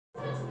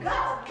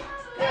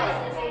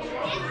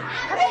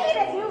see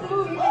that you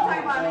move, you been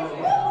talking about this.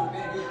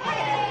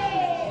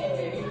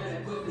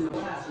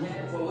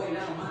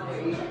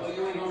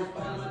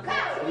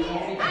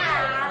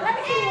 Let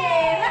me see.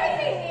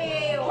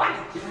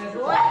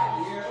 What?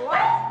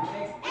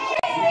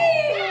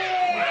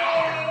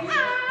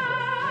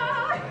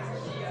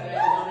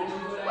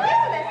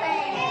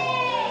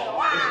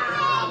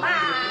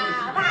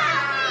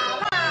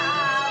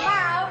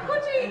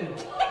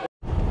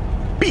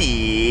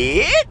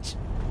 Bitch!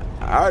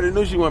 I already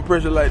knew she wasn't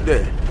pressure like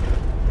that.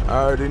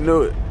 I already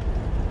knew it.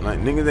 Like,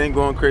 niggas ain't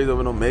going crazy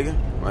over no Megan.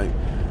 Like,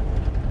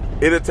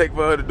 it'll take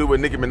for her to do what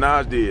Nicki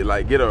Minaj did.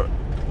 Like, get her.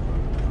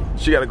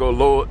 She gotta go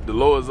lower, the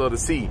lowers of the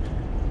sea.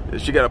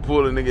 She gotta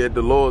pull the nigga at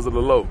the lowers of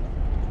the low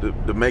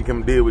to make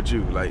him deal with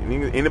you. Like,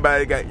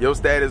 anybody got your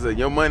status or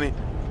your money,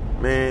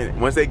 man,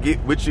 once they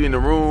get with you in the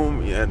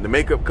room, yeah, the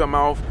makeup come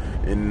off,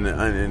 and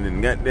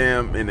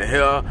goddamn, and the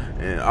hair,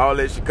 and all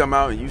that shit come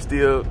out, and you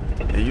still,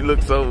 and you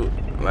look so,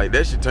 like,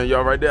 that shit turn you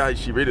off right there, how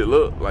she really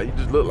look. Like, you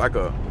just look like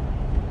a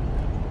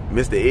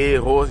Mr. Ed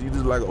horse. You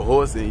just like a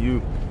horse, and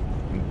you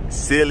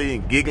silly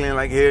and giggling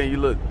like hell, and you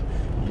look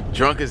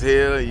drunk as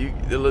hell, and you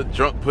little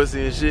drunk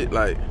pussy and shit,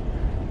 like,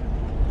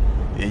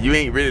 and you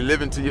ain't really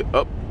living to your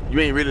you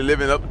ain't really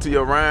living up to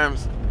your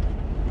rhymes.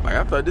 Like,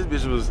 I thought this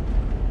bitch was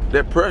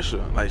that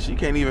pressure. Like, she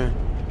can't even,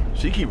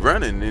 she keep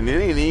running, and it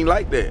ain't even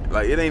like that.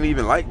 Like, it ain't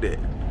even like that.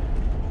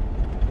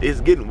 It's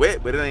getting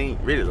wet, but it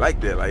ain't really like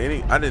that. Like, it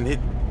ain't, I didn't hit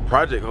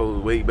project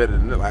hoes way better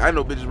than that. Like, I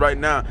know bitches right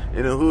now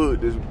in the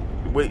hood, this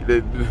wait,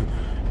 that,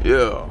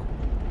 yeah,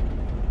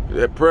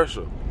 that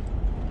pressure.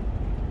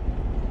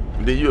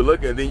 And then you'll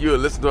look at, then you'll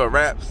listen to her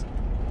raps.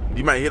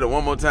 You might hit her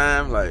one more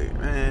time, like,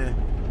 man.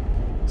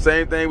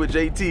 Same thing with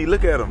JT.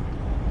 Look at him.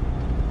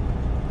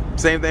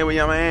 Same thing with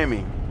Young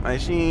Miami.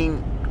 Like, she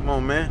ain't, come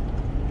on, man.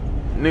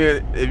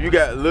 Nigga, if you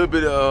got a little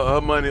bit of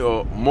her money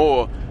or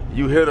more,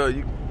 you hit her,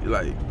 you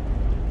like,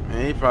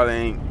 man, he probably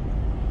ain't,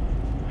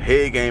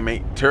 head game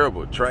ain't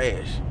terrible,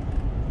 trash.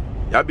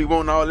 Y'all be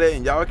wanting all that,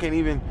 and y'all can't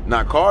even,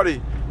 now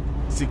Cardi,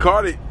 see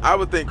Cardi, I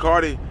would think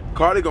Cardi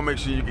gonna make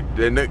sure you get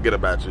that nut get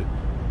about you.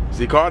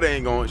 See, Cardi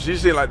ain't gonna, she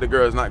seem like the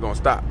girl's not gonna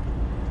stop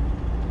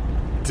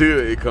till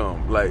it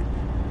come. Like,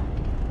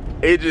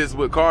 it just,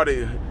 with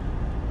Cardi,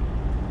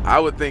 I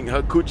would think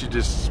her coochie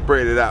just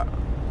spread it out.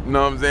 You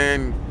know what I'm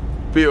saying?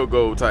 Field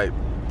goal type.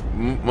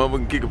 Motherfucker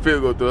can kick a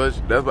field goal through her.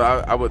 That's what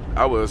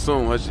I would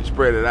assume her shit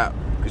spread it out,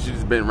 because she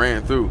just been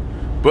ran through.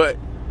 But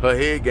her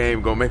head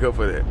game gonna make up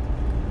for that.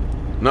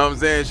 You know what I'm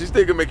saying? She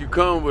still can make you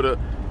come with a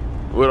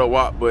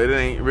wop, but it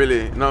ain't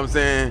really, you know what I'm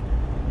saying?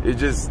 It's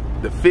just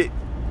the fit.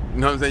 You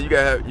know what I'm saying? You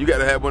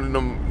gotta have one of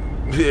them,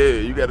 yeah,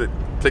 you gotta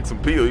take some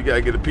pills, you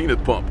gotta get a penis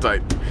pump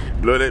type.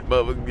 Blow that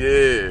motherfucker,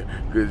 yeah.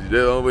 Cause that's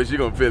the only way she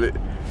gonna feel it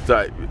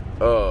type.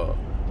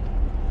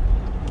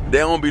 They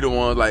don't be the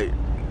ones like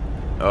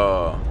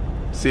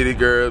City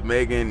Girls,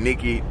 Megan,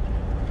 Nicki,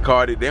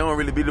 Cardi. They don't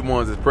really be the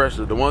ones that's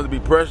pressure. The ones that be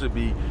pressure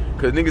be,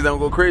 cause niggas don't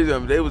go crazy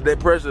on them. They was that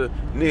pressure.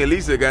 Nigga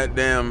Lisa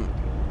goddamn,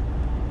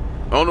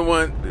 only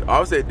one,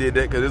 Offset did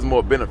that because it's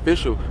more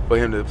beneficial for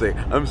him to say,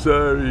 I'm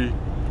sorry.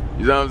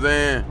 You know what I'm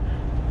saying?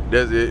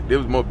 That's it. It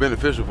was more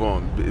beneficial for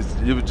him.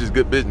 It was just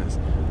good business.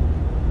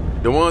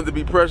 The ones that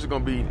be pressure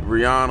gonna be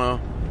Rihanna,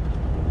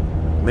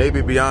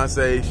 maybe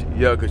Beyonce,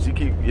 yeah, cause she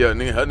keep, yeah,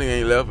 nigga, her nigga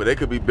ain't left, but they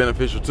could be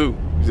beneficial too.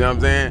 You see what I'm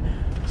saying?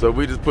 So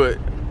we just put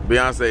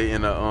Beyonce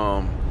in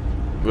a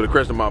with a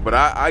question mark, but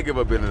I give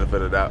her benefit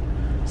of the doubt.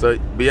 So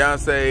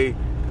Beyonce,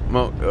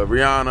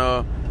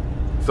 Rihanna,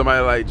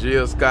 somebody like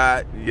Jill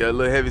Scott, yeah, a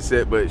little heavy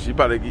set, but she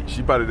probably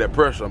that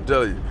pressure. I'm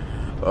telling you.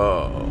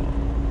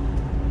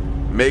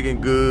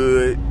 Megan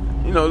Good,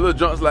 you know, little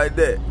junks like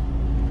that.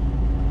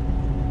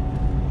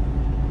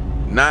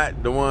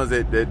 Not the ones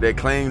that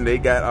claim they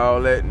got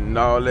all that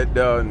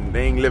and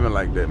they ain't living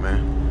like that,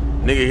 man.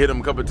 Nigga hit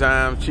them a couple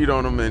times, cheat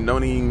on them, and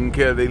don't even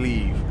care if they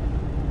leave.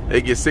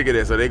 They get sick of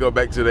that, so they go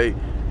back to their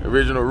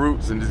original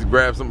roots and just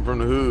grab something from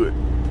the hood.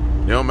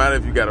 It don't matter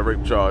if you got a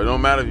rape charge. It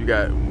don't matter if you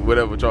got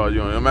whatever charge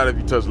you on. It don't matter if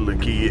you touch a little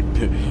kid.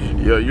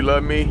 Yo, you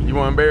love me? You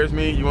want to embarrass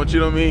me? You want to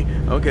cheat on me?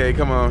 Okay,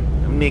 come on.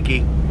 I'm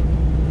Nicki.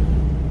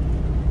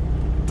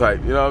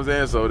 Type, you know what I'm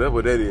saying? So that's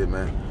what that is,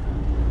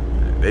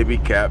 man. They be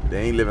capped.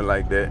 They ain't living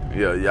like that.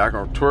 Yeah, y'all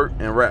can twerk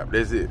and rap.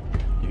 That's it.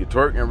 You can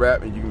twerk and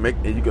rap, and you can make,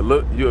 and you can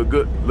look. You're a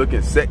good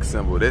looking sex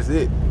symbol. That's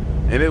it.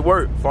 And it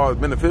worked. As far as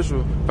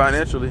beneficial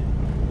financially,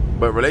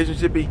 but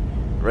relationshipy,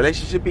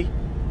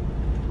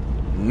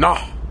 nah.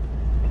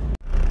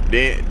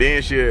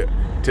 Then she'll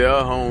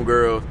tell her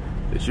homegirls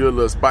that you're a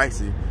little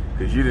spicy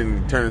because you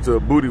didn't turn into a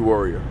booty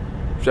warrior.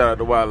 Shout out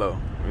to Wallow.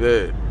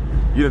 Yeah,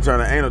 you done turn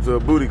an anal to a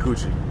booty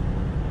coochie.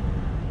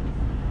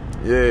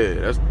 Yeah,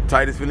 that's the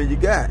tightest feeling you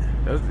got.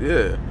 That's,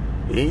 yeah,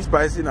 he ain't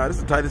spicy. No, that's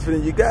the tightest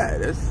feeling you got.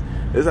 That's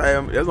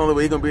the only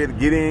way he gonna be able to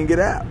get in and get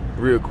out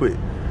real quick.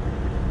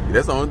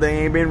 That's the only thing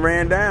ain't been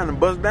ran down and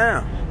bust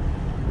down.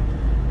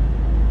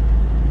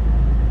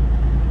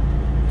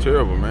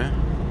 Terrible, man.